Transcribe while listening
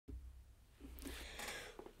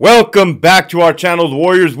Welcome back to our channel,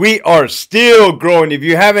 Warriors. We are still growing. If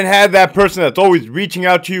you haven't had that person that's always reaching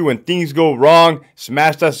out to you when things go wrong,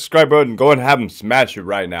 smash that subscribe button. Go and have them smash it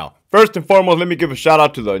right now. First and foremost, let me give a shout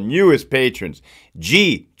out to the newest patrons.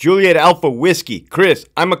 G, Juliet Alpha Whiskey, Chris,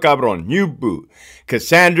 I'm a Cabron, New Boot,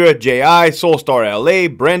 Cassandra, J.I., Soulstar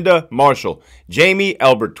LA, Brenda, Marshall, Jamie,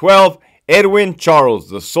 Albert 12, Edwin, Charles,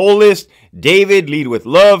 The Soulist, David, Lead With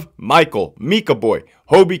Love, Michael, Mika Boy,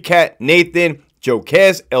 Hobie Cat, Nathan,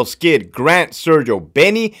 Joquez, El Skid, Grant, Sergio,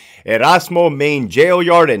 Benny, Erasmo, Main Jail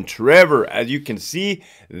Yard, and Trevor. As you can see,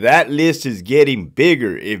 that list is getting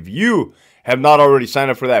bigger. If you have not already signed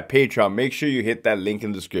up for that Patreon, make sure you hit that link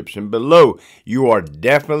in the description below. You are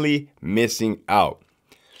definitely missing out.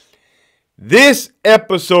 This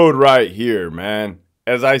episode right here, man,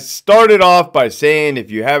 as I started off by saying, if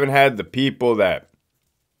you haven't had the people that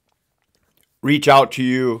reach out to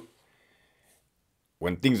you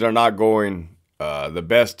when things are not going the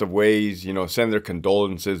best of ways, send their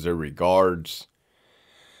condolences, their regards.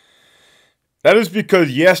 That is because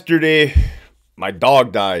yesterday, my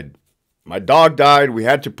dog died. My dog died. We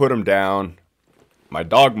had to put him down. My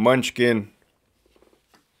dog Munchkin,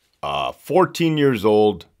 14 years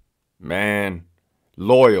old, man,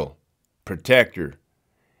 loyal, protector.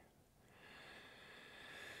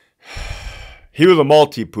 He was a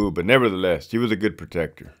multi-poo, but nevertheless, he was a good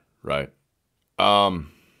protector, right?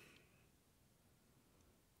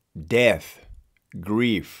 Death,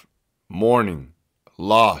 grief, mourning,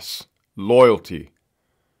 loss, loyalty.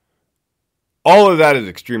 All of that is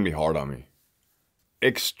extremely hard on me.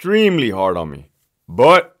 Extremely hard on me.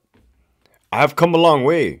 But I have come a long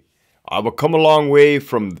way. I've come a long way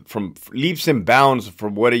from leaps and bounds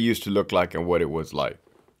from what it used to look like and what it was like.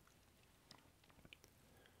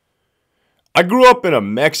 I grew up in a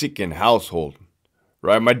Mexican household,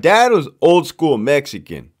 right? My dad was old school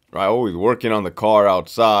Mexican. Right, always working on the car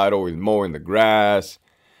outside, always mowing the grass.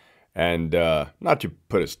 And not to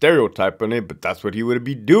put a stereotype on it, but that's what he would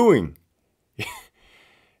be doing.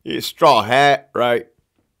 His straw hat, right?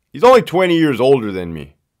 He's only 20 years older than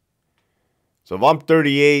me. So if I'm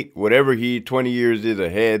 38, whatever 20 years is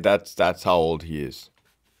ahead, that's how old he is.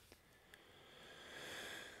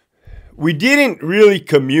 We didn't really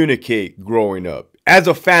communicate growing up. As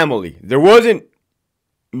a family, there wasn't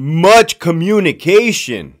much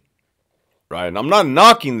communication. Right, and I'm not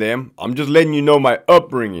knocking them. I'm just letting you know my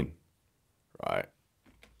upbringing. Right.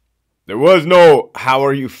 There was no, how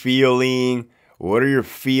are you feeling? What are your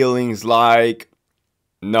feelings like?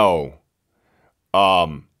 No.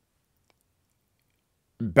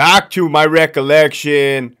 Back to my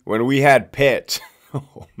recollection when we had pets.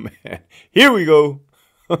 Oh, man. Here we go.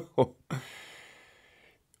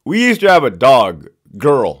 We used to have a dog,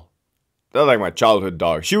 girl. That was like my childhood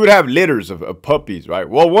dog. She would have litters of puppies, right?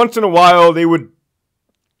 Well, once in a while, they would,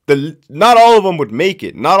 not all of them would make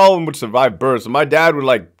it. Not all of them would survive birth. So my dad would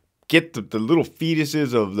like get the little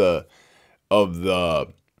fetuses of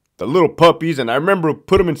the little puppies. And I remember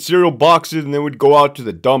put them in cereal boxes and then we'd go out to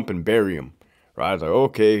the dump and bury them. Right? I was like,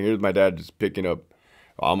 okay, here's my dad just picking up.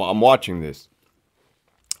 I'm watching this.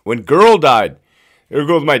 When girl died, there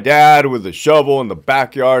goes my dad with a shovel in the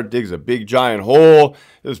backyard, digs a big giant hole,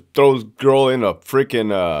 just throws girl in a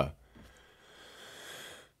freaking,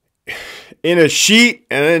 in a sheet,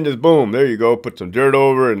 and then just boom, there you go, put some dirt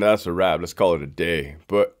over, and that's a wrap. Let's call it a day.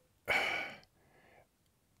 But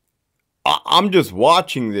I'm just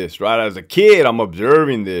watching this, right? As a kid, I'm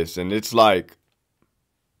observing this, and it's like,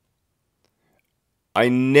 I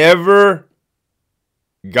never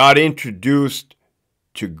got introduced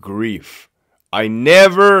to grief. I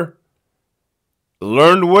never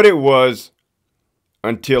learned what it was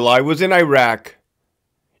until I was in Iraq,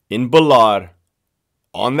 in Balad,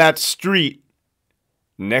 on that street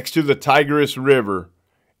next to the Tigris River,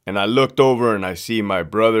 and I looked over and I see my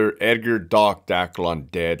brother Edgar Doc Daclon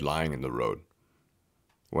dead lying in the road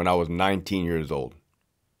when I was 19 years old.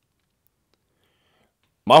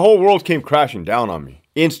 My whole world came crashing down on me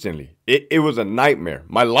instantly. It was a nightmare.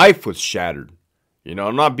 My life was shattered.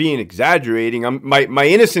 I'm not being exaggerating. My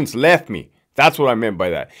innocence left me. That's what I meant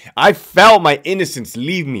by that. I felt my innocence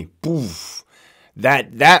leave me. Poof.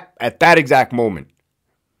 At that exact moment.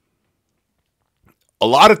 A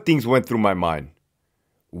lot of things went through my mind.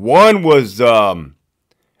 One was I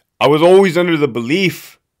was always under the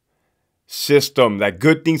belief system that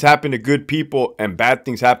good things happen to good people and bad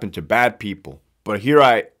things happen to bad people. But here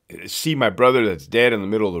I see my brother that's dead in the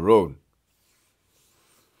middle of the road.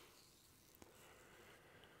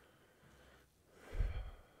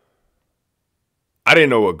 I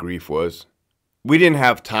didn't know what grief was. We didn't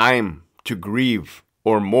have time to grieve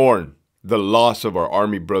or mourn the loss of our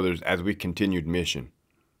Army brothers as we continued mission.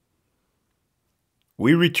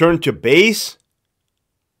 We returned to base.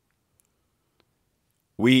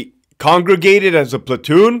 We congregated as a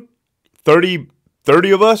platoon, 30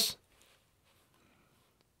 of us.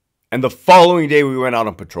 And the following day, we went out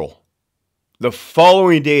on patrol. The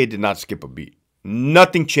following day, it did not skip a beat.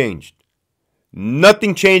 Nothing changed.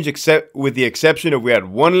 Nothing changed except with the exception of we had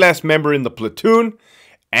one less member in the platoon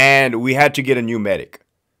and we had to get a new medic,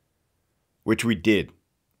 which we did.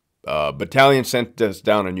 Battalion sent us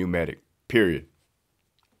down a new medic, period.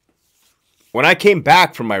 When I came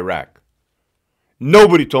back from Iraq,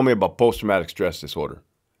 nobody told me about post-traumatic stress disorder.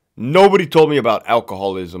 Nobody told me about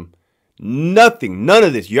alcoholism. Nothing, none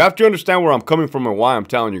of this. You have to understand where I'm coming from and why I'm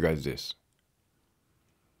telling you guys this.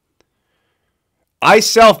 I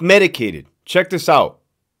self-medicated. Check this out.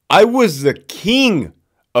 I was the king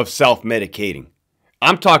of self-medicating.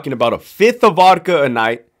 I'm talking about a fifth of vodka a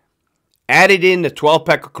night, added in a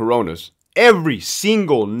 12-pack of Coronas every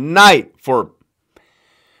single night for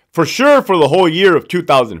sure for the whole year of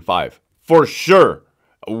 2005. For sure.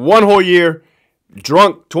 One whole year,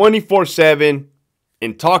 drunk 24/7,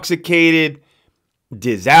 intoxicated,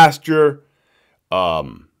 disaster, a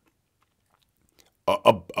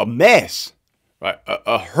mess. Right?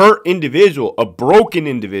 A hurt individual, a broken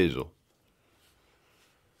individual.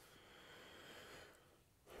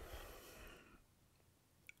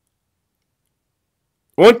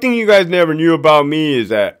 One thing you guys never knew about me is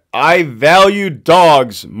that I value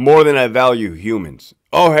dogs more than I value humans.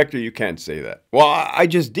 Oh, Hector, you can't say that. Well, I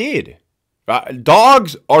just did.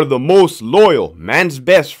 Dogs are the most loyal, man's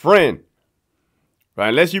best friend. Right?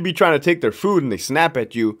 Unless you be trying to take their food and they snap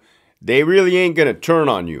at you, they really ain't going to turn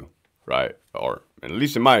on you. Right? Or at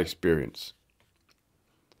least in my experience.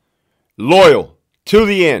 Loyal to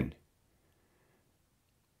the end.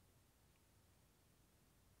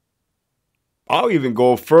 I'll even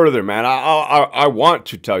go further, man. I want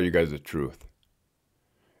to tell you guys the truth.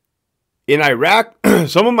 In Iraq,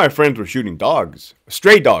 some of my friends were shooting dogs.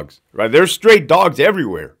 Stray dogs, right? There's stray dogs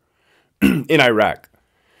everywhere in Iraq.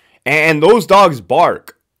 And those dogs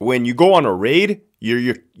bark. When you go on a raid,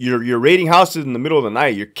 you're raiding houses in the middle of the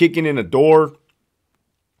night. You're kicking in a door.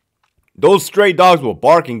 Those stray dogs will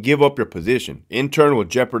bark and give up your position. In turn, will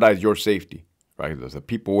jeopardize your safety. Right? The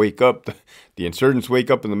people wake up. The insurgents wake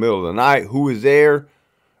up in the middle of the night. Who is there?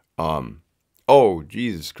 Oh,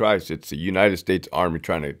 Jesus Christ. It's the United States Army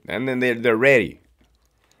trying to... And then they're ready.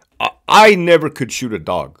 I never could shoot a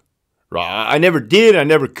dog. Right? I never did. I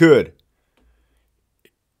never could.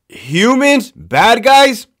 Humans, bad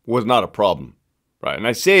guys, was not a problem. Right? And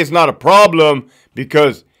I say it's not a problem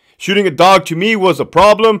because shooting a dog to me was a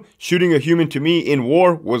problem. Shooting a human to me in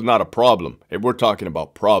war was not a problem. If we're talking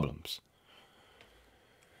about problems.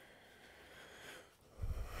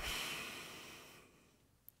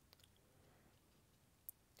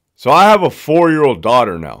 So I have a 4-year-old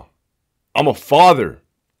daughter now. I'm a father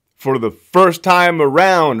for the first time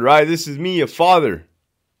around, right? This is me, a father.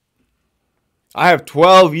 I have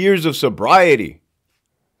 12 years of sobriety.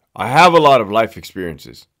 I have a lot of life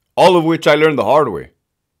experiences, all of which I learned the hard way.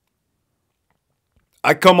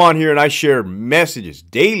 I come on here and I share messages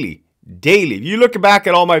daily. If you look back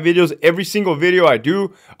at all my videos, every single video I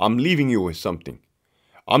do, I'm leaving you with something.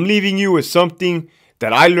 I'm leaving you with something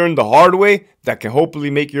that I learned the hard way that can hopefully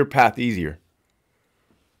make your path easier.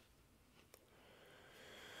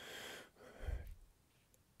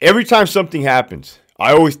 Every time something happens,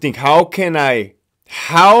 I always think, how can I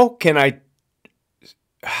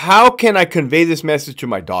convey this message to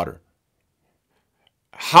my daughter?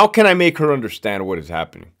 How can I make her understand what is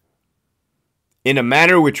happening? In a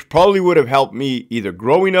manner which probably would have helped me either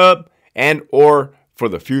growing up and or for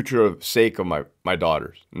the future sake of my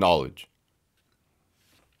daughter's knowledge.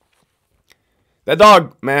 That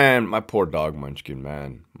dog, man, my poor dog Munchkin,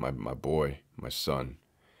 man, my boy, my son.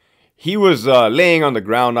 He was laying on the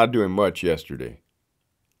ground, not doing much yesterday.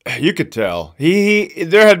 You could tell.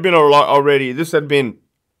 There had been a lot already. This had been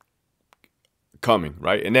coming,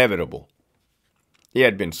 right? Inevitable. He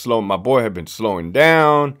had been slow. My boy had been slowing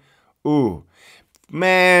down. Ooh,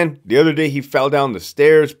 man. The other day he fell down the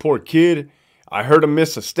stairs. Poor kid. I heard him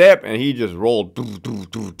miss a step and he just rolled. I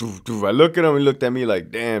look at him. He looked at me like,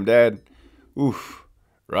 damn, Dad. Oof.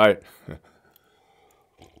 Right.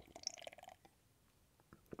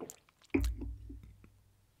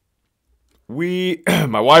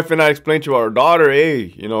 My wife and I explained to our daughter, hey,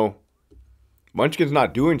 Munchkin's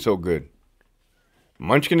not doing so good.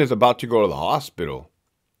 Munchkin is about to go to the hospital.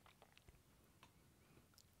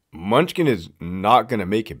 Munchkin is not going to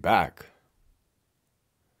make it back.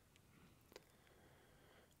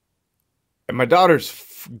 And my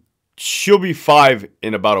daughter's, she'll be 5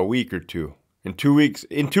 in about a week or two. In 2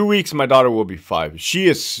 weeks, my daughter will be 5. She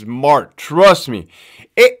is smart. Trust me.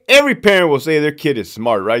 Every parent will say their kid is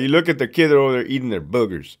smart, right? You look at their kid, they're over there eating their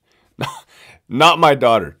boogers. Not my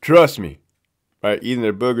daughter. Trust me. Right? Eating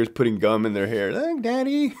their boogers, putting gum in their hair. Look,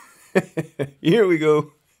 Daddy. Here we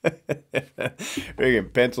go.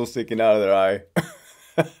 Freaking pencil sticking out of their eye.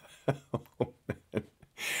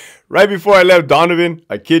 Right before I left Donovan,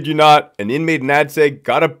 I kid you not, an inmate in ADSEG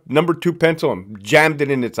got a number 2 pencil and jammed it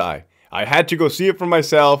in its eye. I had to go see it for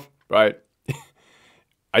myself, right?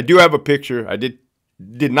 I do have a picture. I did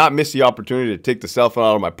not miss the opportunity to take the cell phone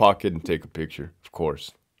out of my pocket and take a picture, of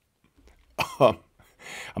course. I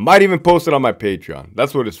might even post it on my Patreon.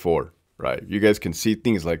 That's what it's for, right? You guys can see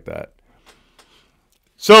things like that.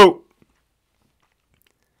 So,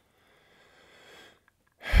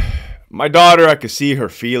 my daughter, I could see her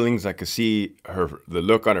feelings. I could see the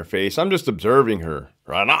look on her face. I'm just observing her,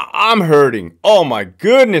 right? I'm hurting. Oh my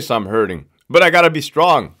goodness, I'm hurting. But I got to be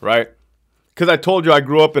strong, right? Because I told you I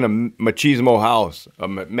grew up in a machismo house. A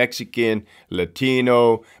Mexican,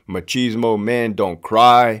 Latino, machismo, men don't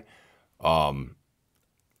cry.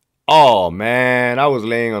 Oh man, I was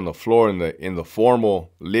laying on the floor in the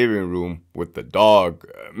formal living room with the dog,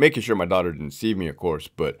 making sure my daughter didn't see me, of course.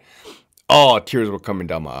 But oh, tears were coming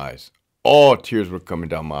down my eyes. Oh, tears were coming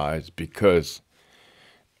down my eyes because,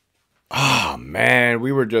 oh man,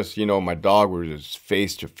 we were just, my dog, we were just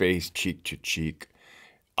face to face, cheek to cheek,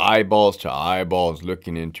 eyeballs to eyeballs,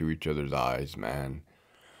 looking into each other's eyes, man.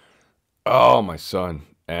 Oh, my son.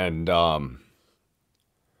 And,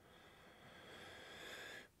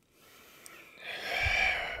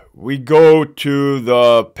 we go to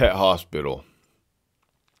the pet hospital.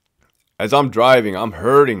 As I'm driving, I'm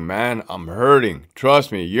hurting, man. I'm hurting.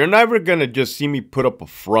 Trust me, you're never going to just see me put up a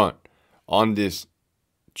front on this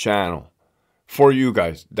channel for you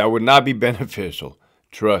guys. That would not be beneficial.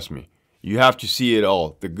 Trust me. You have to see it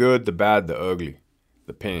all. The good, the bad, the ugly,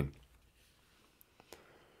 the pain.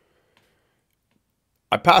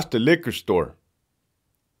 I passed a liquor store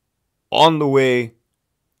on the way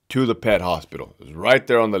to the pet hospital. It was right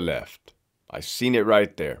there on the left. I seen it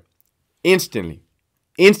right there. Instantly,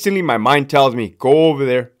 my mind tells me, go over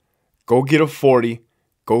there, go get a 40,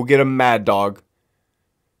 go get a Mad Dog.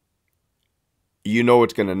 You know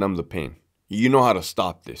it's going to numb the pain. You know how to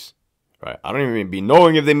stop this, right? I don't even be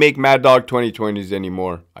knowing if they make Mad Dog 2020s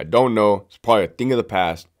anymore. I don't know. It's probably a thing of the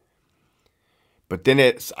past. But then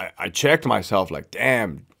I checked myself like,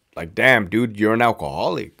 damn, dude, you're an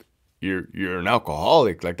alcoholic. You're an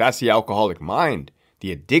alcoholic. Like, that's the alcoholic mind,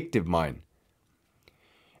 the addictive mind.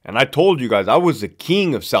 And I told you guys, I was the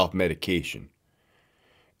king of self-medication.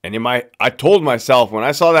 And I told myself, when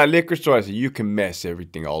I saw that liquor store, I said, you can mess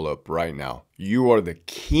everything all up right now. You are the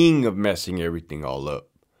king of messing everything all up.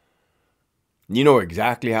 You know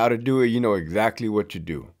exactly how to do it. You know exactly what to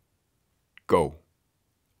do. Go.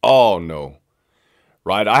 Oh, no.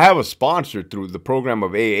 Right? I have a sponsor through the program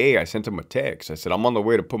of AA. I sent him a text. I said, I'm on the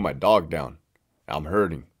way to put my dog down. I'm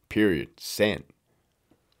hurting. Period. Sent.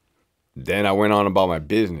 Then I went on about my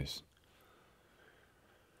business.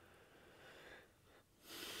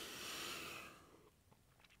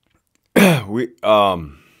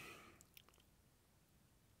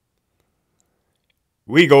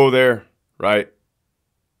 We go there, right?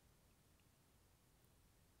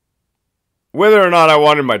 Whether or not I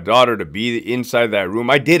wanted my daughter to be inside that room,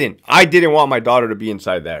 I didn't. I didn't want my daughter to be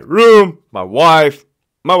inside that room. My wife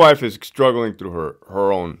is struggling through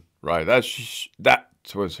her own, right? That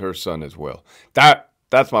was her son as well.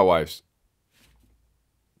 That's my wife's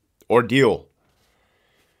ordeal.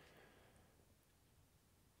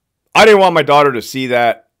 I didn't want my daughter to see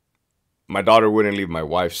that. My daughter wouldn't leave my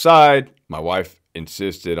wife's side. My wife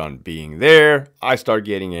insisted on being there. I start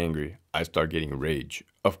getting angry. I start getting rage.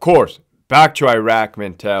 Of course, back to Iraq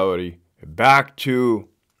mentality. Back to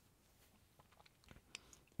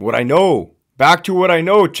what I know. Back to what I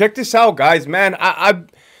know. Check this out, guys. Man, I'm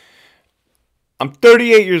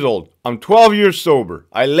 38 years old. I'm 12 years sober.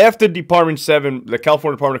 I left the California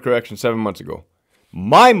Department of Corrections 7 months ago.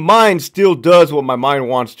 My mind still does what my mind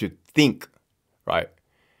wants to think, right?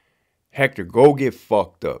 Hector, go get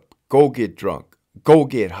fucked up. Go get drunk. Go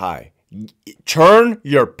get high. Turn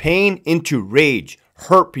your pain into rage.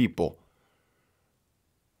 Hurt people.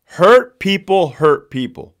 Hurt people hurt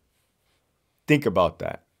people. Think about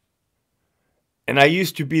that. And I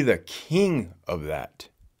used to be the king of that.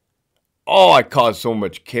 Oh, I caused so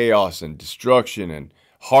much chaos and destruction and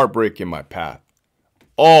heartbreak in my path.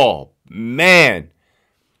 Oh, man.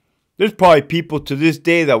 There's probably people to this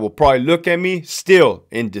day that will probably look at me still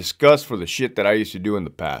in disgust for the shit that I used to do in the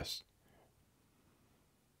past.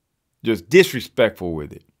 Just disrespectful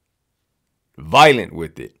with it. violent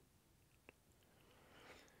with it.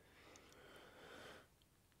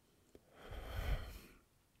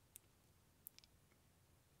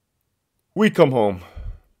 We come home.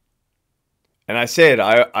 And I said,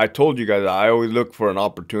 I told you guys, I always look for an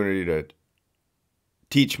opportunity to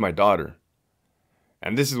teach my daughter.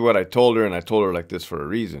 And this is what I told her, and I told her like this for a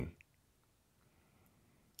reason.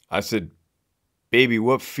 I said, baby,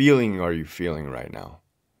 what feeling are you feeling right now?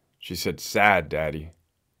 She said, sad, Daddy.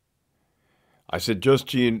 I said, just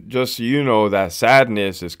so you know, that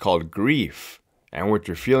sadness is called grief. And what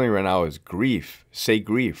you're feeling right now is grief. Say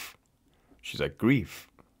grief. She's like, grief.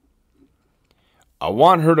 I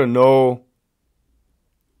want her to know,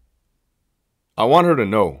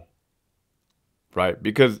 right?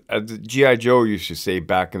 Because as G.I. Joe used to say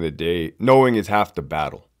back in the day, knowing is half the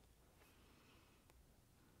battle.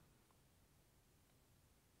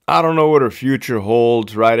 I don't know what her future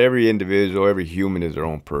holds, right? Every individual, every human is their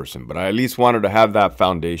own person. But I at least want her to have that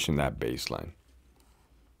foundation, that baseline.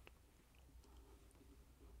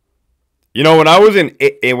 You know, when I was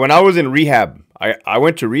in rehab, I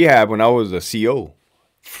went to rehab when I was a CO,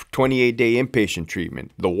 28-day inpatient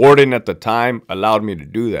treatment. The warden at the time allowed me to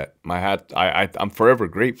do that. I'm forever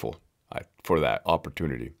grateful for that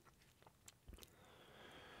opportunity.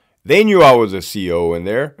 They knew I was a CO in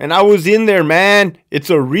there, and I was in there, man.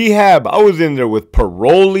 It's a rehab. I was in there with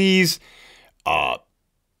parolees,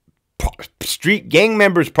 street gang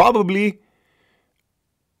members, probably.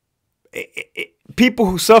 People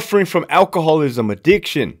who suffering from alcoholism,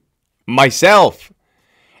 addiction, myself.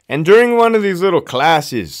 And during one of these little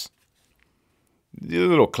classes, right?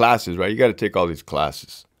 You got to take all these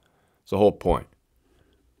classes. It's the whole point.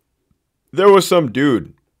 There was some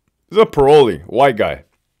dude, he's a parolee, white guy.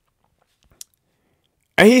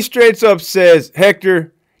 And he straight up says,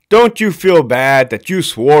 Hector, don't you feel bad that you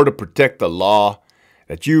swore to protect the law,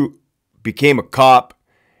 that you became a cop,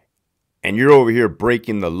 and you're over here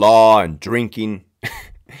breaking the law and drinking?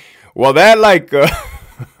 Well, that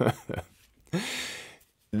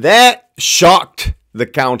shocked the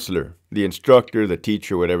counselor, the instructor, the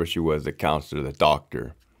teacher, whatever she was, the counselor, the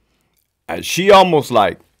doctor. And she almost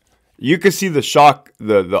like, you could see the shock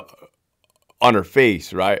the on her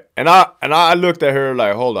face, right? And I looked at her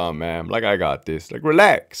like, hold on, ma'am. Like, I got this. Like,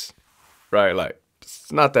 relax. Right? Like,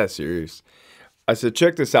 it's not that serious. I said,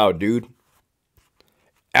 check this out, dude.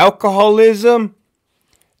 Alcoholism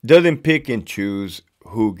doesn't pick and choose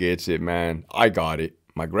who gets it, man. I got it.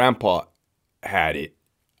 My grandpa had it.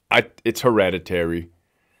 It's hereditary.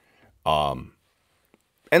 And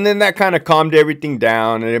then that kind of calmed everything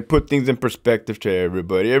down, and it put things in perspective to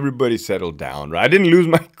everybody. Everybody settled down, right? I didn't lose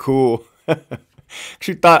my cool.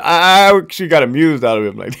 She thought, I actually got amused out of it.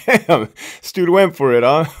 I'm like, damn, this dude went for it,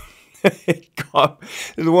 huh?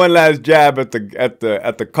 There's one last jab at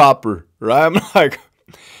the copper, right? I'm like,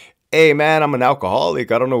 hey, man, I'm an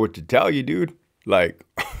alcoholic. I don't know what to tell you, dude. Like,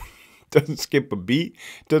 doesn't skip a beat,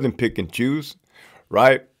 doesn't pick and choose,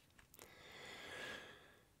 right?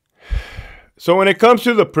 So when it comes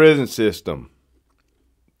to the prison system,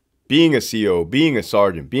 being a CO, being a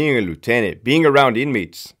sergeant, being a lieutenant, being around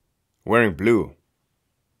inmates wearing blue.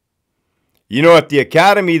 You know, at the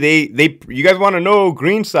academy, you guys want to know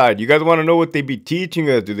green side. You guys want to know what they be teaching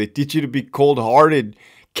us. Do they teach you to be cold-hearted,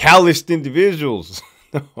 calloused individuals?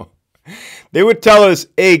 No. They would tell us,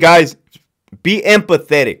 hey, guys, be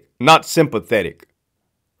empathetic, not sympathetic.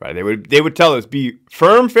 Right? They would tell us, be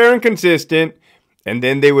firm, fair, and consistent. And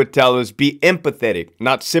then they would tell us, be empathetic,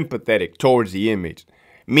 not sympathetic towards the inmates.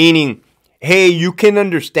 Meaning, hey, you can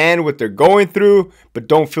understand what they're going through, but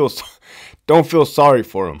don't feel sorry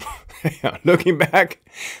for them. Looking back,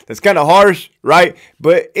 that's kind of harsh, right?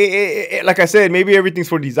 But like I said, maybe everything's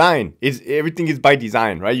for design. Everything is by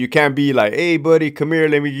design, right? You can't be like, hey, buddy, come here,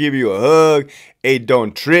 let me give you a hug. Hey,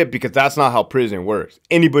 don't trip, because that's not how prison works.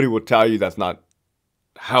 Anybody will tell you that's not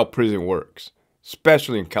how prison works,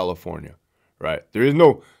 especially in California, right? There is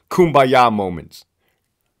no kumbaya moments.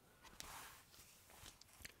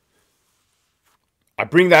 I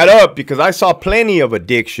bring that up because I saw plenty of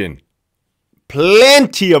addiction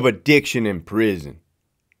in prison.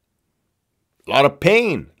 A lot of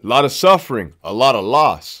pain, a lot of suffering, a lot of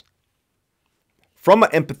loss. From an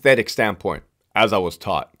empathetic standpoint, as I was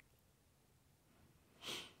taught.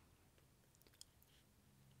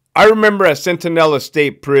 I remember at Centinela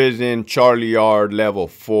State Prison, Charlie Yard, level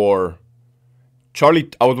 4. I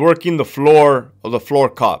was working the floor of the floor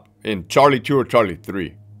cop in Charlie 2 or Charlie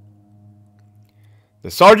 3. The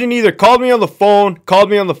sergeant either called me on the phone and told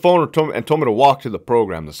me to walk to the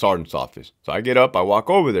program, the sergeant's office. So I get up, I walk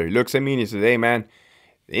over there. He looks at me and he says, hey, man,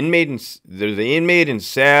 there's an inmate in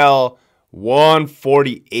cell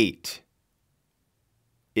 148.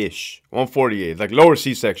 148-ish. 148. Like lower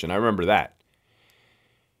C-section. I remember that.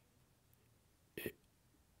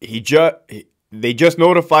 They just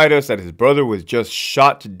notified us that his brother was just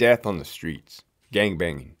shot to death on the streets. Gang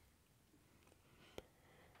banging.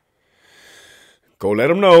 Go let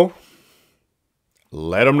him know.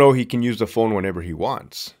 Let him know he can use the phone whenever he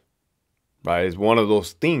wants. Right? It's one of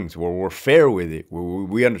those things where we're fair with it. Where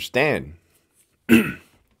we understand.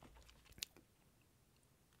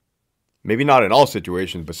 Maybe not in all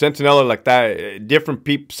situations, but Sentinella like that, different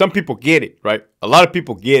people, some people get it, right? A lot of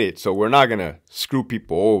people get it, so we're not going to screw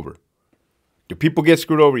people over. Do people get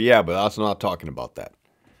screwed over? Yeah, but I'm not talking about that.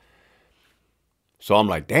 So I'm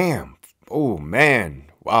like, damn, oh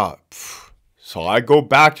man, wow. So I go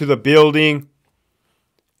back to the building.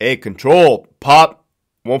 Hey, control, pop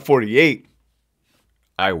 148.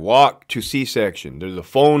 I walk to C-section. There's the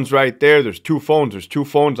phones right there. There's two phones. There's two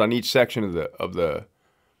phones on each section of the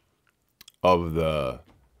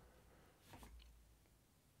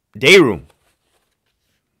day room.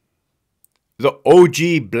 The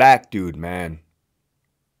OG black dude, man.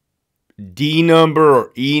 D number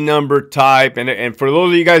or E number type. And for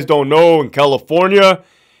those of you guys don't know, in California,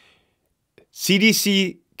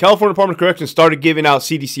 CDC, California Department of Corrections, started giving out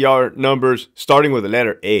CDCR numbers starting with the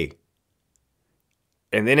letter A.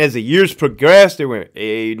 And then as the years progressed, they went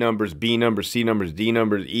A numbers, B numbers, C numbers, D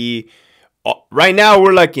numbers, E. Right now,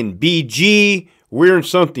 we're like in BG. We're in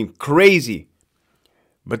something crazy.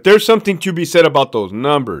 But there's something to be said about those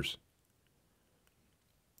numbers.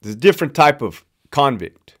 There's a different type of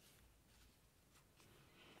convict.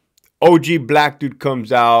 OG black dude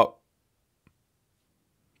comes out.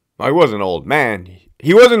 Well, he wasn't an old man.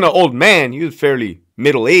 He wasn't an old man. He was fairly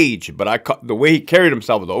middle-aged. But the way he carried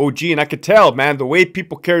himself was the OG. And I could tell, man, the way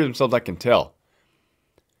people carry themselves, I can tell.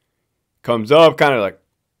 Comes up, kind of like,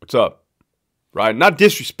 what's up? Right? Not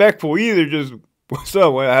disrespectful either. Just, what's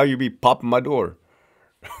up? How you be popping my door?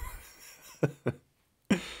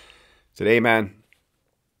 Said, hey, man.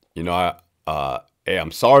 You know, hey,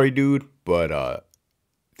 I'm sorry, dude. But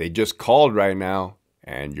they just called right now.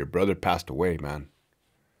 And your brother passed away, man.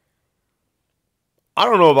 I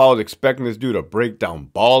don't know if I was expecting this dude to break down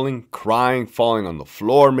bawling, crying, falling on the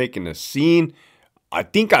floor, making a scene. I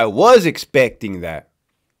think I was expecting that.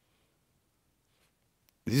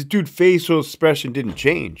 This dude's facial expression didn't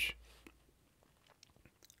change.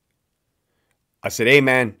 I said, hey,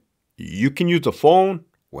 man, you can use the phone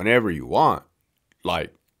whenever you want.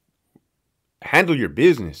 Like, handle your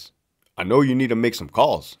business. I know you need to make some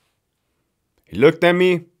calls. He looked at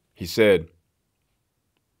me. He said,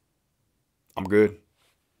 I'm good.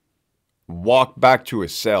 Walked back to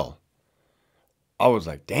his cell. I was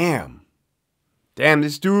like, damn. Damn,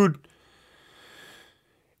 this dude,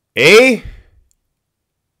 A,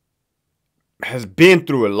 has been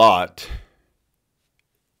through a lot.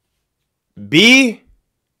 B,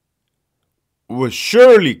 was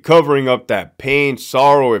surely covering up that pain,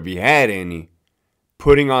 sorrow, if he had any,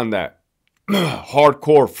 putting on that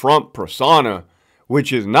hardcore front persona,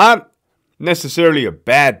 which is not necessarily a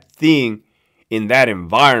bad thing in that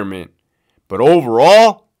environment, but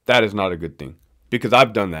overall, that is not a good thing, because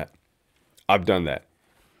I've done that. I've done that.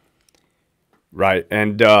 Right,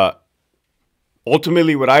 and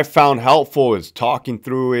ultimately, what I found helpful is talking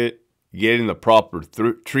through it, getting the proper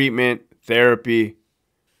treatment, therapy.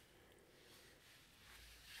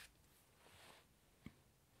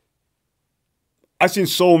 I've seen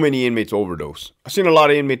so many inmates overdose. I've seen a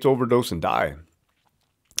lot of inmates overdose and die.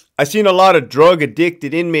 I've seen a lot of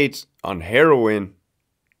drug-addicted inmates on heroin,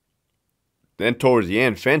 then towards the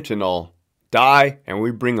end, fentanyl, die, and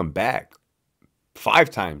we bring them back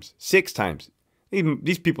 5 times, 6 times.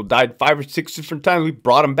 These people died 5 or 6 different times. We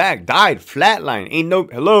brought them back. Died. Flatline. Ain't no...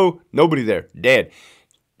 Hello? Nobody there. Dead.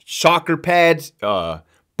 Shocker pads. Boom.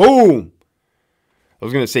 I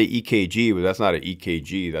was going to say EKG, but that's not an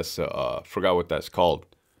EKG. That's... forgot what that's called.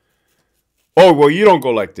 Oh, well, you don't go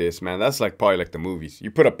like this, man. That's like probably like the movies.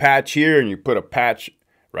 You put a patch here and you put a patch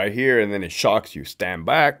right here, and then it shocks you. Stand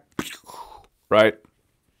back. Right?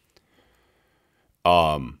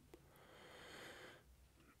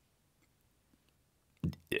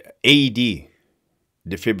 AED,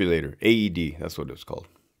 defibrillator, AED, that's what it's called.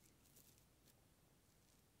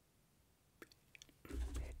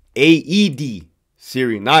 AED,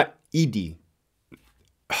 Siri, not ED.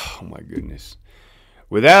 Oh my goodness.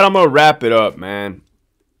 With that, I'm going to wrap it up, man.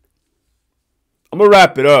 I'm going to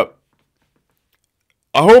wrap it up.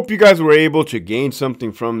 I hope you guys were able to gain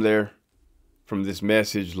something from there, from this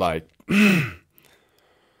message. Like,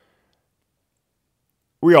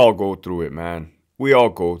 we all go through it, man. We all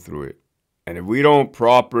go through it. And if we don't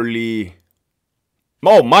properly...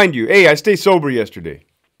 Oh, mind you, hey, I stayed sober yesterday.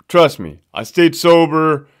 Trust me, I stayed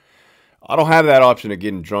sober. I don't have that option of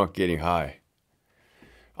getting drunk, getting high.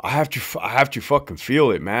 I have to fucking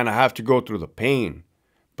feel it, man. I have to go through the pain.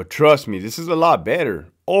 But trust me, this is a lot better.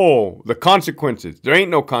 Oh, the consequences. There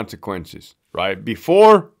ain't no consequences, right?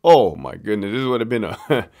 Before, oh my goodness, this would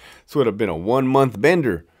have been a 1 month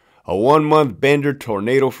bender. A 1 month bender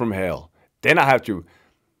tornado from hell. Then I have to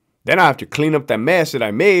clean up that mess that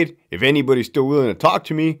I made if anybody's still willing to talk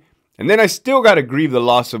to me. And then I still got to grieve the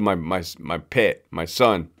loss of my pet, my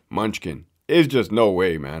son, Munchkin. It's just no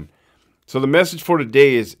way, man. So the message for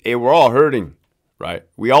today is, hey, we're all hurting, right?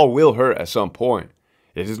 We all will hurt at some point.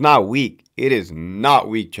 It is not weak. It is not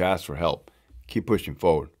weak to ask for help. Keep pushing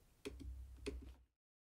forward.